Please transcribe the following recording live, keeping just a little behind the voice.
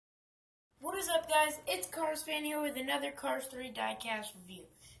is up, guys? It's Cars Fan here with another Cars 3 diecast review.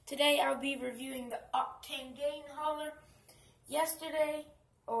 Today I'll be reviewing the Octane Gain hauler. Yesterday,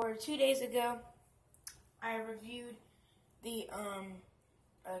 or 2 days ago, I reviewed the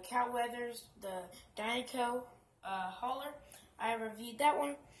Cal Weathers, the Dynaco hauler. I reviewed that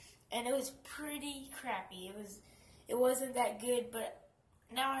one, and it was pretty crappy. It wasn't that good, but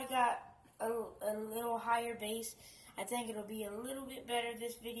now I got a little higher base. I think it'll be a little bit better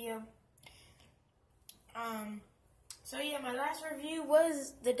this video. So yeah, my last review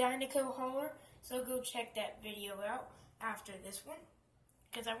was the Dynaco hauler, so go check that video out after this one,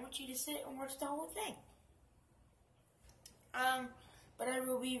 because I want you to sit and watch the whole thing. But I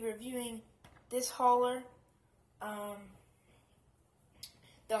will be reviewing this hauler.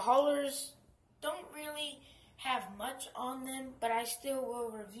 The haulers don't really have much on them, but I still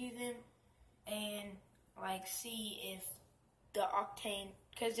will review them and see if the Octane,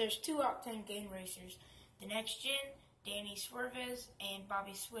 because there's two Octane Gain racers, the Next Gen, Danny Swervez, and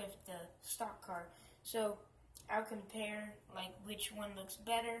Bobby Swift, the stock car. So I'll compare which one looks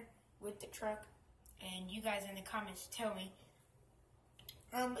better with the truck, and you guys in the comments tell me.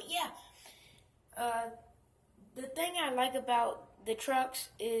 But yeah, the thing I like about the trucks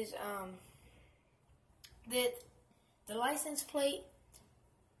is that the license plate,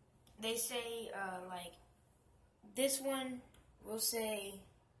 they say this one will say,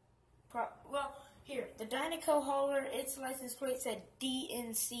 here, the Dynaco hauler, its license plate said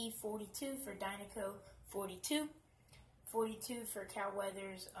DNC42 for Dynaco 42, 42 for Cal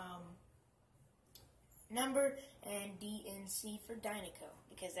Weathers number, and DNC for Dynaco,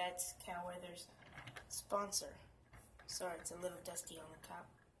 because that's Cal Weathers' sponsor. Sorry, it's a little dusty on the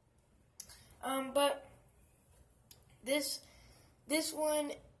top. But this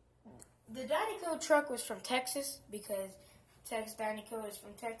one, the Dynaco truck was from Texas, because Dynaco is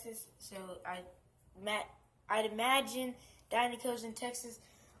from Texas, so I'd imagine Dynaco's in Texas.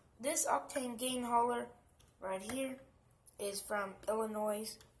 This Octane Gain hauler right here is from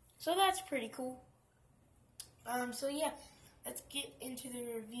Illinois, so that's pretty cool. So yeah, let's get into the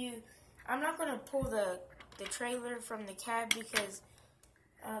review. I'm not going to pull the trailer from the cab, because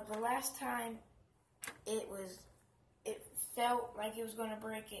the last time it felt like it was going to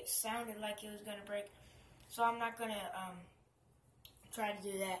break. It sounded like it was going to break. So I'm not going to try to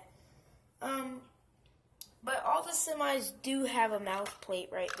do that. But all the semis do have a mouth plate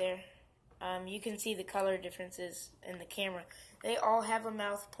right there. You can see the color differences in the camera. They all have a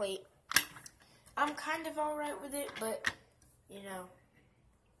mouth plate. I'm kind of alright with it, but, you know,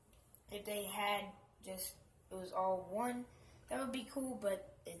 if they had it was all one, that would be cool,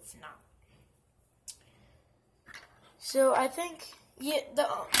 but it's not. So I think, yeah,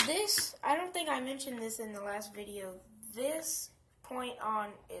 I don't think I mentioned this in the last video. This point on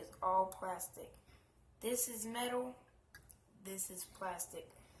is all plastic. This is metal. This is plastic.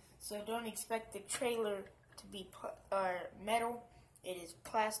 So don't expect the trailer to be metal. It is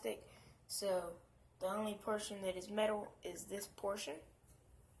plastic. So the only portion that is metal is this portion.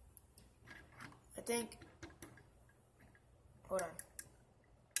 I think. Hold on.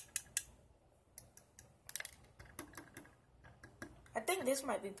 I think this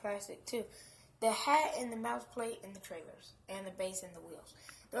might be plastic too. The hat and the mouth plate and the trailers and the base and the wheels.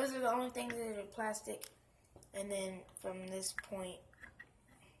 Those are the only things that are plastic. And then from this point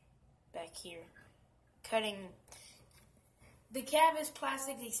back here, cutting. The cab is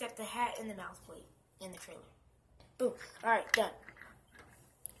plastic except the hat and the mouth plate and the trailer. Boom. Alright, done.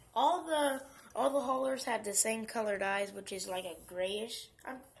 All the haulers have the same colored eyes, which is like a grayish.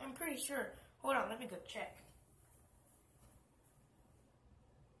 I'm pretty sure. Hold on, let me go check.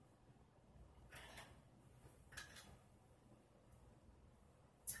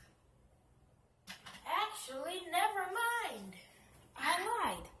 Actually, never mind. I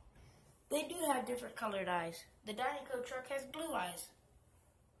lied. They do have different colored eyes. The Dynaco truck has blue eyes.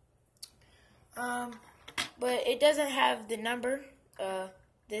 But it doesn't have the number.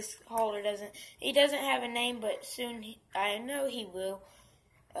 This hauler doesn't. He doesn't have a name, but soon I know he will.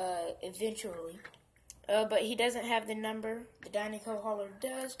 Eventually. But he doesn't have the number. The Dynaco hauler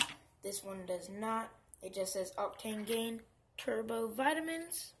does. This one does not. It just says Octane Gain Turbo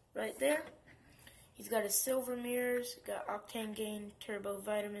Vitamins right there. He's got his silver mirrors, got Octane Gain Turbo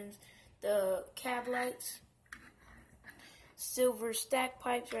Vitamins, the cab lights, silver stack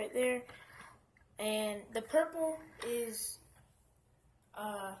pipes right there, and the purple is,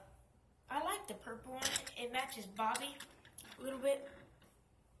 I like the purple one. It matches Bobby a little bit.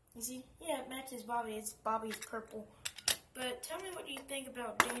 You see? Yeah, it matches Bobby. It's Bobby's purple. But tell me what you think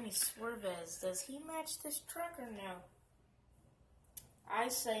about Danny Swervez. Does he match this truck or no? I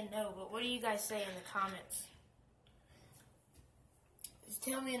say no, but what do you guys say in the comments? Just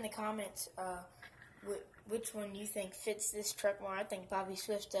tell me in the comments which one you think fits this truck more. I think Bobby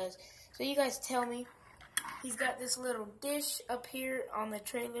Swift does. So you guys tell me. He's got this little dish up here on the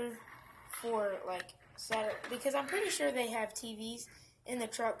trailer for like Saturday, because I'm pretty sure they have TVs in the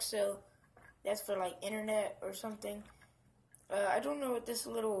truck, so that's for like internet or something. I don't know what this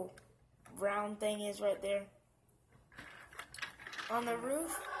little round thing is right there. On the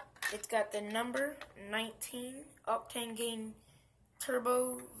roof, it's got the number 19 Octane Gain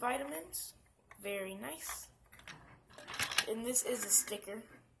Turbo Vitamins. Very nice. And this is a sticker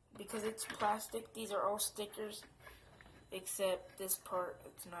because it's plastic. These are all stickers except this part.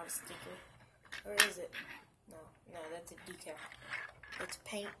 It's not a sticker. Or is it? No, that's a decal. It's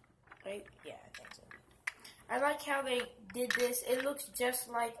paint, right? Yeah, I think so. I like how they did this. It looks just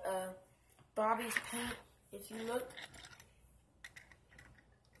like Bobby's paint. If you look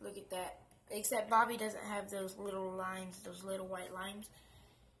at that. Except Bobby doesn't have those little lines, those little white lines.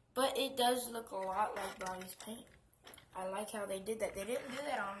 But it does look a lot like Bobby's paint. I like how they did that. They didn't do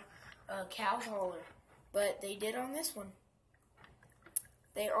that on Cal's hauler, but they did on this one.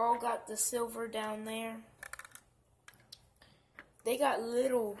 They all got the silver down there. They got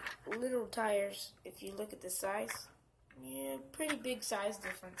little tires, if you look at the size. Yeah, pretty big size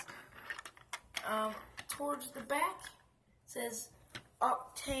difference. Towards the back, it says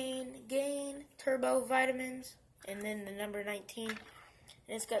Octane Gain Turbo Vitamins, and then the number 19. And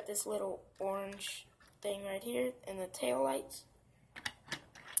it's got this little orange thing right here, and the tail lights.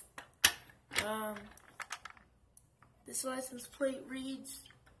 This license plate reads,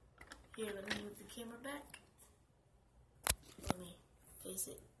 here, let me move the camera back. Let me face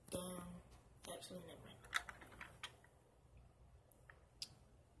it down. Actually, never mind.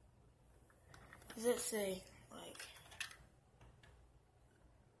 Does it say, like,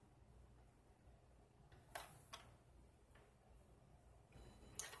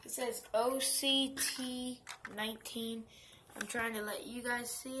 it says OCT 19. I'm trying to let you guys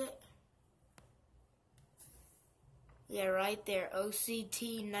see it. Yeah, right there.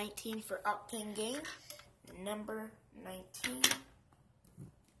 OCT 19 for Octane Gain. Number 19.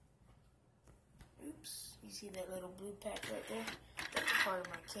 Oops. You see that little blue patch right there? That's a part of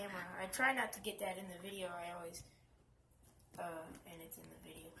my camera. I try not to get that in the video. I always, and it's in the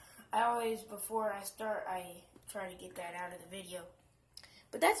video. I always, before I start, I try to get that out of the video.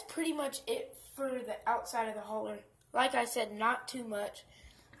 But that's pretty much it for the outside of the hauler. Like I said, not too much.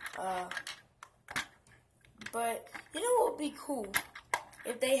 But you know what would be cool?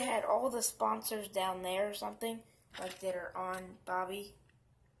 If they had all the sponsors down there or something, like that are on Bobby.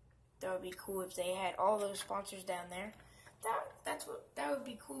 That would be cool if they had all those sponsors down there. That would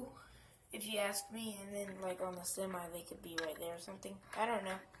be cool if you ask me. And then like on the semi, they could be right there or something. I don't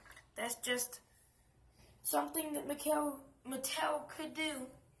know. That's just something that Mattel could do.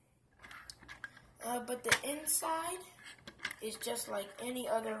 But the inside is just like any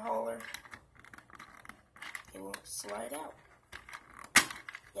other hauler. It won't slide out.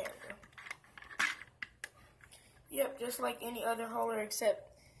 There we go. Yep, just like any other hauler except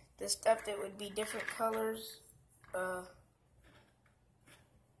the stuff that would be different colors. I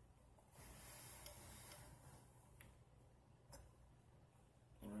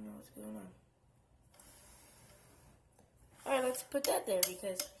don't know what's going on. Alright, let's put that there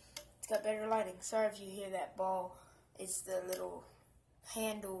because it's got better lighting. Sorry if you hear that ball. It's the little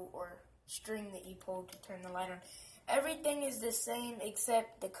handle or string that you pull to turn the light on. Everything is the same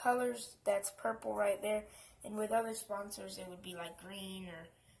except the colors. That's purple right there. And with other sponsors, it would be like green or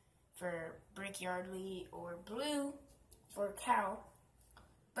for Brickyardly or blue for Cal.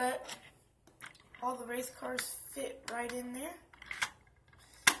 But all the race cars fit right in there.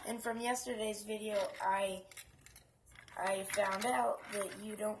 And from yesterday's video, I found out that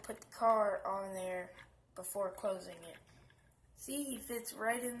you don't put the car on there before closing it. See, he fits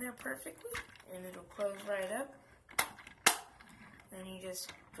right in there perfectly, and it'll close right up. And you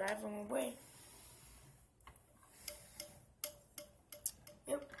just drive him away.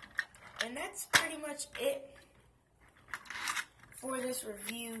 Yep. And that's pretty much it for this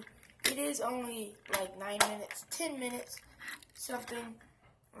review. It is only like 9 minutes, 10 minutes, something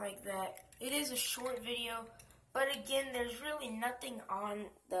like that. It is a short video, but again, there's really nothing on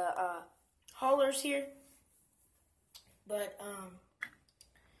the haulers here. But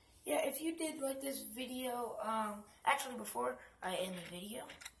yeah, if you did like this video, actually before I end the video,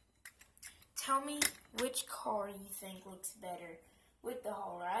 tell me which car you think looks better with the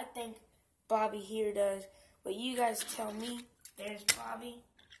hauler. I think Bobby here does, but you guys tell me. There's Bobby,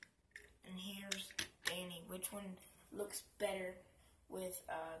 and here's Danny. Which one looks better with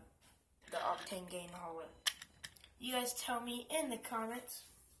the Octane Gain hauler. You guys tell me in the comments.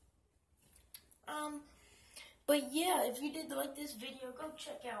 But yeah, if you did like this video, go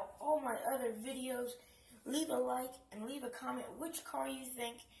check out all my other videos. Leave a like and leave a comment which car you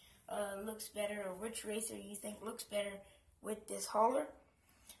think looks better, or which racer you think looks better with this hauler.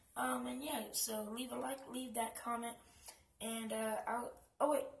 And yeah, so leave a like, leave that comment, and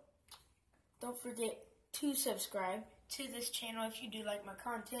don't forget to subscribe to this channel if you do like my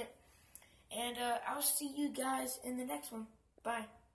content. And I'll see you guys in the next one. Bye.